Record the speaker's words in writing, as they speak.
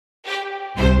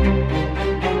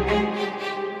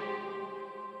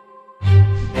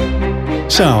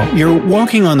So, you're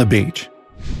walking on the beach.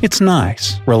 It's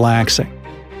nice, relaxing.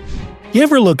 You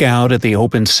ever look out at the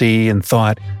open sea and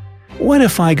thought, what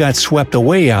if I got swept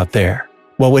away out there?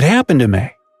 What would happen to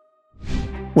me?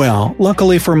 Well,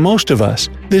 luckily for most of us,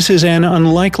 this is an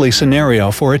unlikely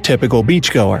scenario for a typical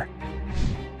beachgoer.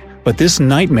 But this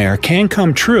nightmare can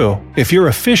come true if you're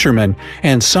a fisherman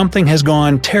and something has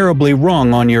gone terribly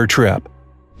wrong on your trip.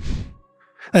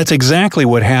 That's exactly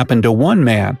what happened to one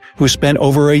man who spent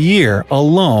over a year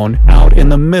alone out in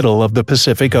the middle of the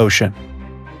Pacific Ocean.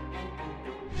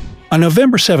 On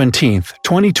November 17,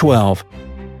 2012,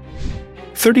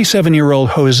 37-year-old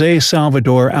Jose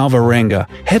Salvador Alvarenga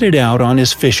headed out on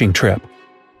his fishing trip.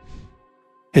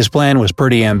 His plan was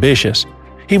pretty ambitious.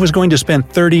 He was going to spend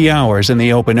 30 hours in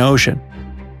the open ocean.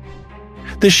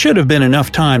 This should have been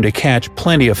enough time to catch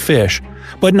plenty of fish,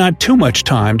 but not too much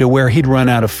time to where he'd run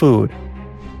out of food.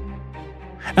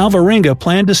 Alvarenga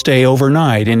planned to stay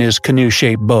overnight in his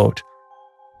canoe-shaped boat.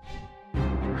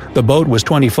 The boat was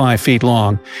 25 feet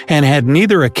long and had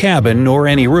neither a cabin nor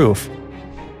any roof.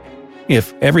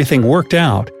 If everything worked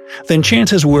out, then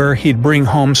chances were he'd bring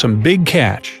home some big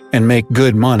catch and make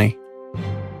good money.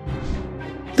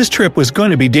 This trip was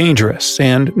going to be dangerous,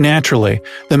 and naturally,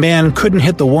 the man couldn't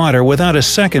hit the water without a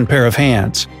second pair of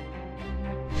hands.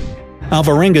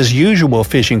 Alvarenga's usual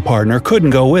fishing partner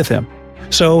couldn't go with him,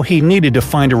 so he needed to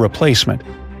find a replacement.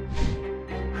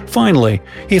 Finally,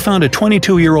 he found a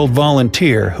 22-year-old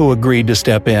volunteer who agreed to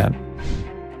step in.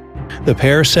 The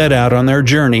pair set out on their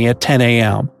journey at 10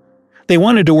 a.m. They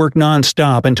wanted to work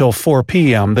non-stop until 4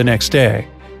 p.m. the next day.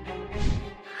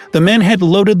 The men had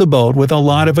loaded the boat with a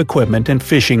lot of equipment and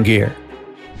fishing gear.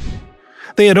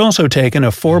 They had also taken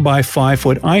a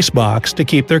 4x5-foot ice box to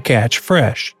keep their catch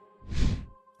fresh.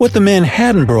 What the men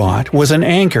hadn't brought was an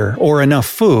anchor or enough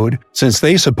food, since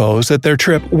they supposed that their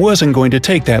trip wasn't going to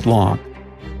take that long.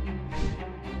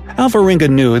 Alvarenga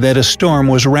knew that a storm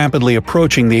was rapidly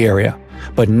approaching the area,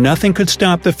 but nothing could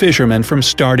stop the fishermen from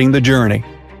starting the journey.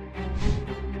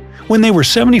 When they were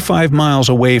 75 miles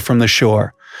away from the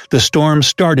shore, the storm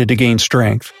started to gain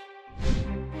strength.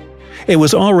 It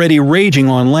was already raging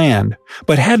on land,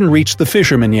 but hadn't reached the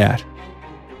fishermen yet.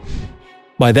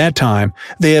 By that time,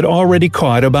 they had already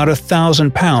caught about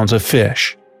 1,000 pounds of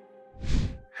fish.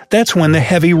 That's when the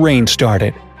heavy rain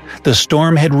started. The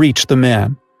storm had reached the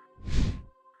men.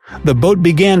 The boat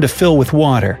began to fill with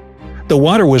water. The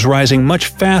water was rising much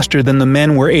faster than the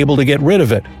men were able to get rid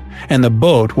of it, and the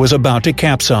boat was about to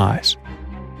capsize.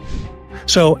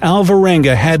 So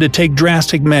Alvarenga had to take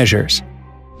drastic measures.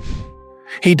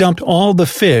 He dumped all the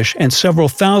fish and several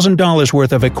 $1,000s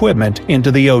worth of equipment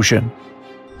into the ocean.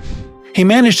 He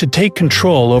managed to take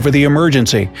control over the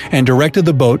emergency and directed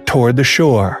the boat toward the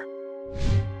shore.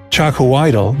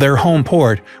 Chacuaitl, their home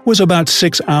port, was about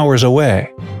 6 hours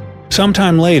away.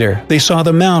 Sometime later, they saw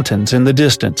the mountains in the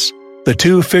distance. The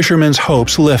two fishermen's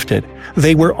hopes lifted.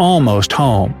 They were almost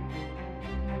home.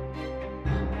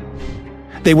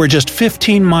 They were just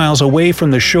 15 miles away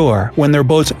from the shore when their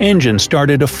boat's engine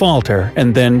started to falter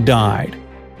and then died.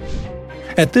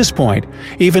 At this point,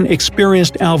 even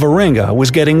experienced Alvarenga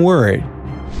was getting worried.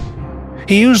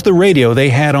 He used the radio they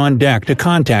had on deck to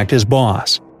contact his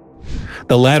boss.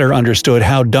 The latter understood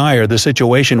how dire the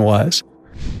situation was.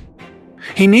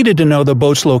 He needed to know the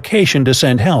boat's location to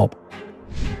send help.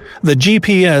 The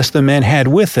GPS the men had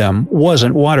with them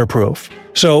wasn't waterproof,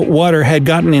 so water had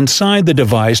gotten inside the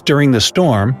device during the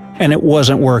storm and it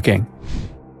wasn't working.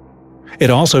 It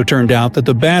also turned out that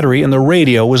the battery in the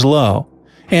radio was low,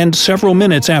 and several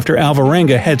minutes after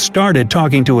Alvarenga had started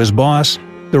talking to his boss,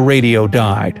 the radio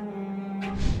died.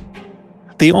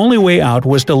 The only way out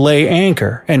was to lay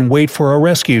anchor and wait for a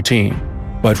rescue team.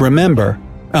 But remember,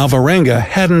 Alvarenga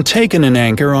hadn't taken an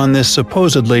anchor on this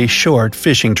supposedly short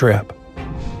fishing trip.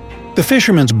 The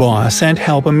fisherman's boss sent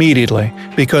help immediately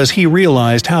because he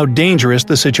realized how dangerous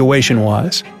the situation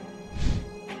was.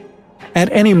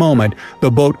 At any moment,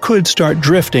 the boat could start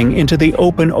drifting into the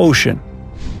open ocean.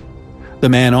 The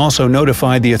man also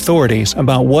notified the authorities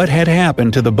about what had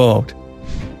happened to the boat.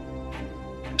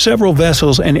 Several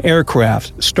vessels and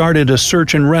aircraft started a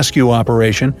search and rescue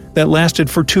operation that lasted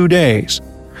for 2 days,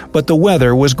 but the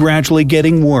weather was gradually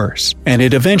getting worse, and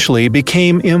it eventually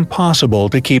became impossible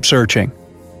to keep searching.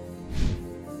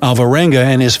 Alvarenga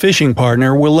and his fishing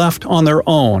partner were left on their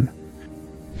own.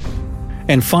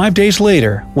 And 5 days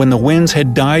later, when the winds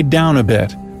had died down a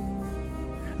bit,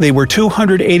 they were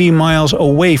 280 miles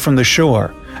away from the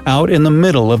shore, out in the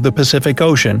middle of the Pacific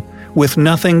Ocean, with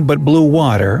nothing but blue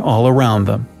water all around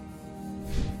them.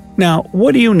 Now,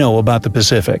 what do you know about the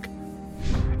Pacific?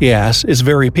 Yes, it's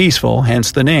very peaceful,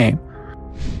 hence the name.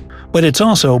 But it's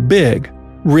also big.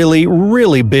 really,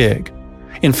 really big.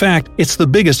 In fact, it's the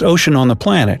biggest ocean on the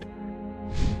planet.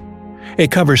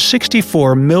 It covers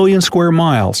 64 million square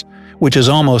miles, which is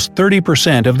almost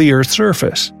 30% of the Earth's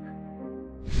surface.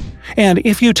 And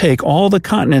if you take all the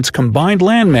continents' combined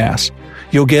landmass,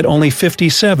 you'll get only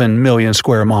 57 million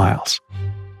square miles.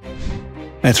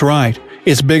 That's right,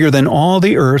 it's bigger than all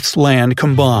the Earth's land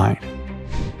combined.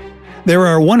 There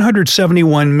are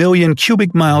 171 million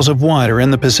cubic miles of water in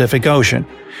the Pacific Ocean,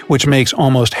 which makes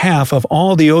almost half of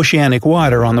all the oceanic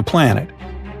water on the planet.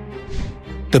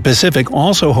 The Pacific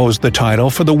also holds the title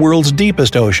for the world's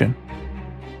deepest ocean.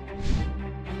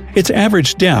 Its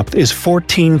average depth is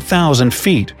 14,000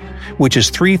 feet, which is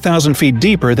 3,000 feet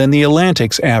deeper than the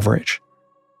Atlantic's average.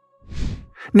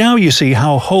 Now you see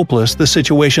how hopeless the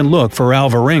situation looked for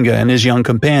Alvarenga and his young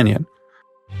companion.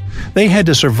 They had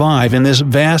to survive in this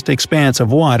vast expanse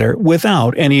of water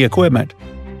without any equipment.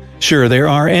 Sure, there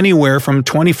are anywhere from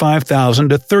 25,000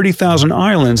 to 30,000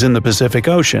 islands in the Pacific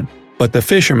Ocean, but the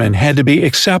fishermen had to be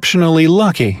exceptionally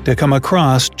lucky to come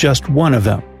across just one of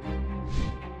them.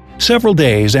 Several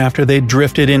days after they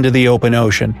drifted into the open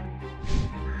ocean,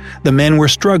 the men were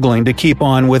struggling to keep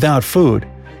on without food,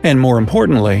 and more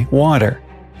importantly, water.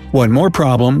 One more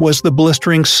problem was the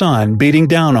blistering sun beating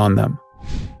down on them.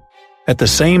 At the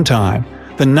same time,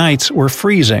 the nights were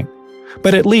freezing,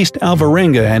 but at least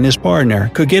Alvarenga and his partner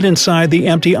could get inside the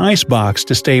empty icebox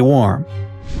to stay warm.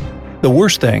 The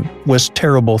worst thing was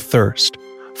terrible thirst.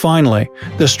 Finally,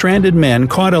 the stranded men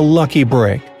caught a lucky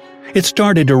break. It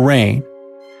started to rain.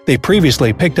 They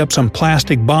previously picked up some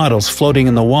plastic bottles floating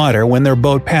in the water when their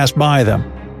boat passed by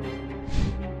them.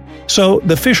 So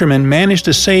the fishermen managed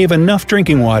to save enough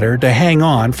drinking water to hang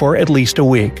on for at least a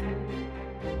week.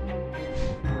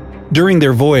 During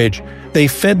their voyage, they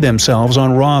fed themselves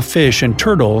on raw fish and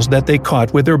turtles that they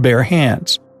caught with their bare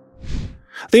hands.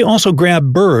 They also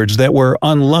grabbed birds that were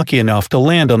unlucky enough to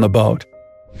land on the boat.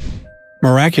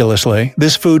 Miraculously,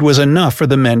 this food was enough for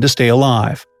the men to stay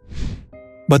alive.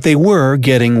 But they were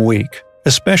getting weak,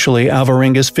 especially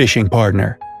Alvarenga's fishing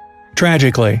partner.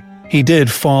 Tragically, he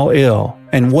did fall ill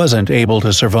and wasn't able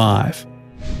to survive.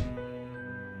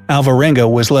 Alvarenga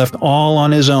was left all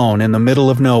on his own in the middle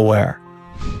of nowhere.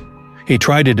 He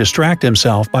tried to distract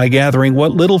himself by gathering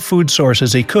what little food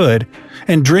sources he could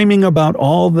and dreaming about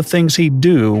all the things he'd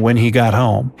do when he got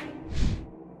home.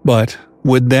 But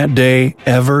would that day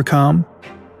ever come?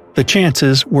 The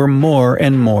chances were more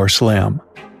and more slim.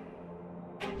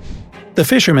 The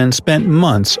fishermen spent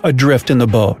months adrift in the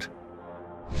boat.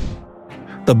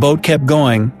 The boat kept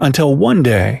going until one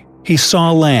day he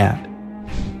saw land.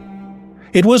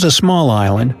 It was a small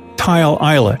island, Tile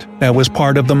Islet, that was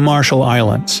part of the Marshall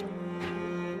Islands.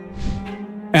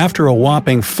 After a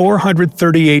whopping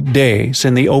 438 days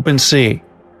in the open sea,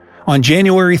 on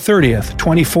January 30th,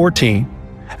 2014,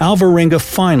 Alvarenga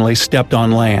finally stepped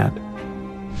on land.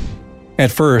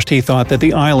 At first he thought that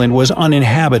the island was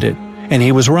uninhabited, and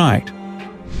he was right.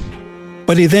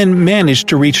 But he then managed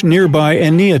to reach nearby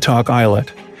Aniatok Islet,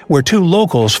 where two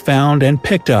locals found and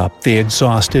picked up the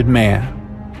exhausted man.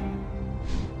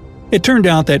 It turned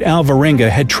out that Alvarenga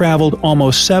had traveled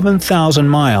almost 7,000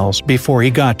 miles before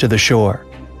he got to the shore.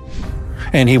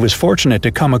 And he was fortunate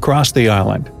to come across the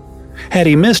island. Had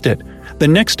he missed it, the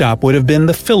next stop would have been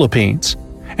the Philippines,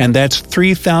 and that's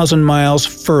 3,000 miles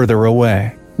further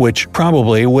away, which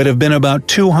probably would have been about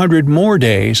 200 more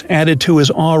days added to his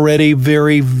already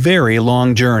very, very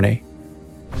long journey.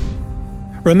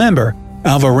 Remember,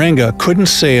 Alvarenga couldn't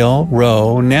sail,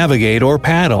 row, navigate, or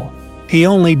paddle. He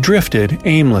only drifted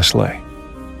aimlessly.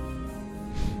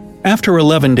 After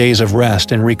 11 days of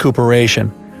rest and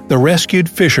recuperation, the rescued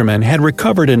fishermen had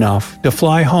recovered enough to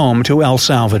fly home to El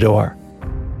Salvador.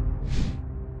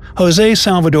 Jose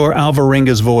Salvador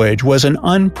Alvarenga's voyage was an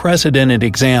unprecedented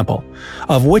example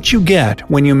of what you get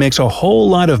when you mix a whole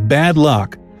lot of bad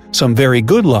luck, some very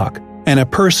good luck, and a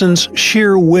person's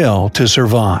sheer will to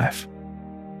survive.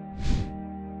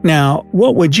 Now,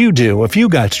 what would you do if you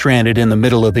got stranded in the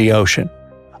middle of the ocean?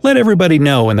 Let everybody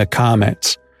know in the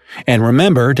comments. And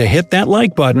remember to hit that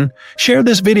like button, share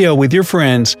this video with your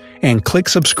friends, and click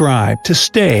subscribe to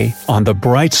stay on the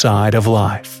bright side of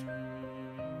life.